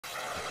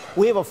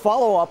We have a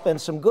follow-up and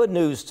some good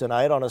news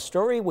tonight on a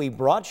story we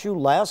brought you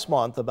last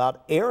month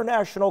about Air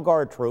National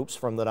Guard troops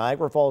from the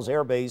Niagara Falls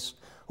Air Base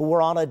who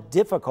were on a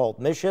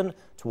difficult mission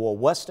to a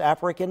West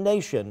African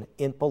nation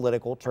in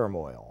political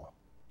turmoil.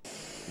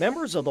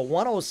 Members of the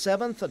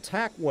 107th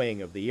Attack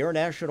Wing of the Air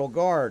National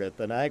Guard at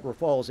the Niagara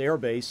Falls Air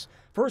Base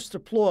first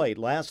deployed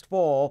last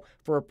fall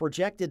for a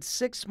projected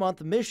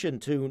 6-month mission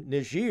to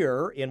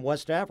Niger in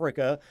West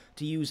Africa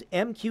to use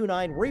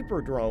MQ-9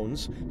 Reaper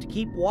drones to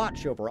keep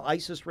watch over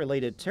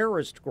ISIS-related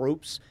terrorist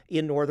groups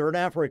in northern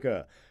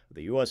Africa.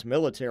 The U.S.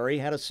 military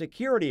had a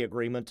security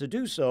agreement to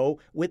do so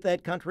with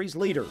that country's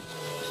leaders.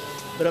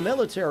 But a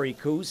military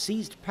coup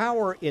seized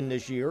power in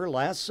Niger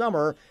last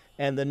summer,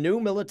 and the new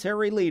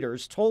military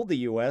leaders told the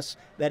U.S.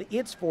 that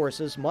its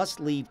forces must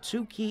leave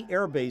 2 key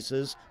air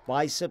bases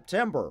by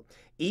September,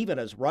 even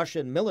as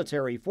Russian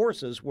military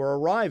forces were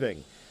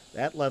arriving.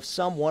 That left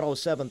some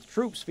 107th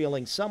troops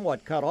feeling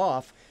somewhat cut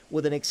off,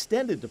 with an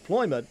extended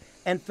deployment,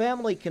 and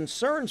family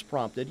concerns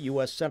prompted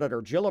U.S.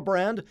 Senator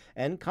Gillibrand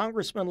and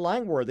Congressman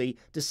Langworthy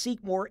to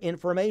seek more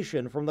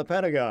information from the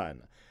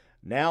Pentagon.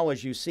 Now,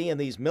 as you see in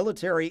these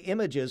military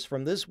images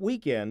from this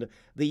weekend,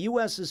 the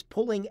U.S. is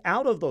pulling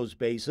out of those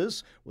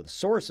bases, with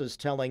sources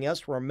telling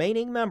us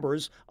remaining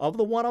members of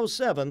the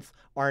 107th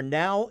are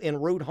now en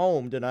route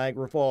home to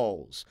Niagara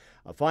Falls.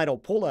 A final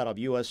pullout of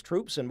U.S.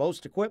 troops and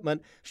most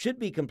equipment should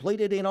be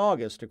completed in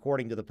August,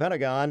 according to the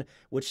Pentagon,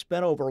 which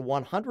spent over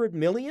 $100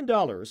 million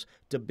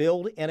to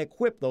build and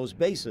equip those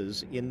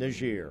bases in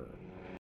Niger.